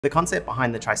The concept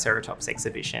behind the Triceratops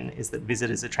exhibition is that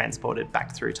visitors are transported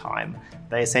back through time.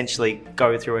 They essentially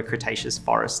go through a Cretaceous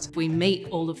forest. We meet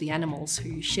all of the animals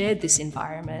who shared this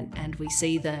environment and we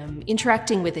see them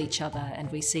interacting with each other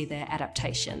and we see their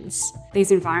adaptations.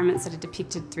 These environments that are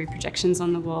depicted through projections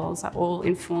on the walls are all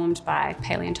informed by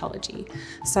paleontology.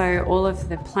 So all of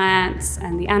the plants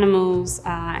and the animals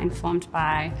are informed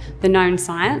by the known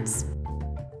science.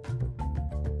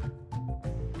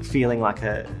 Feeling like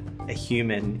a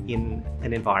human in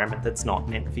an environment that's not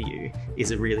meant for you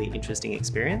is a really interesting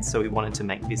experience. So we wanted to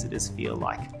make visitors feel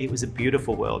like it was a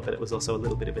beautiful world, but it was also a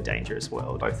little bit of a dangerous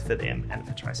world, both for them and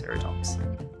for Triceratops.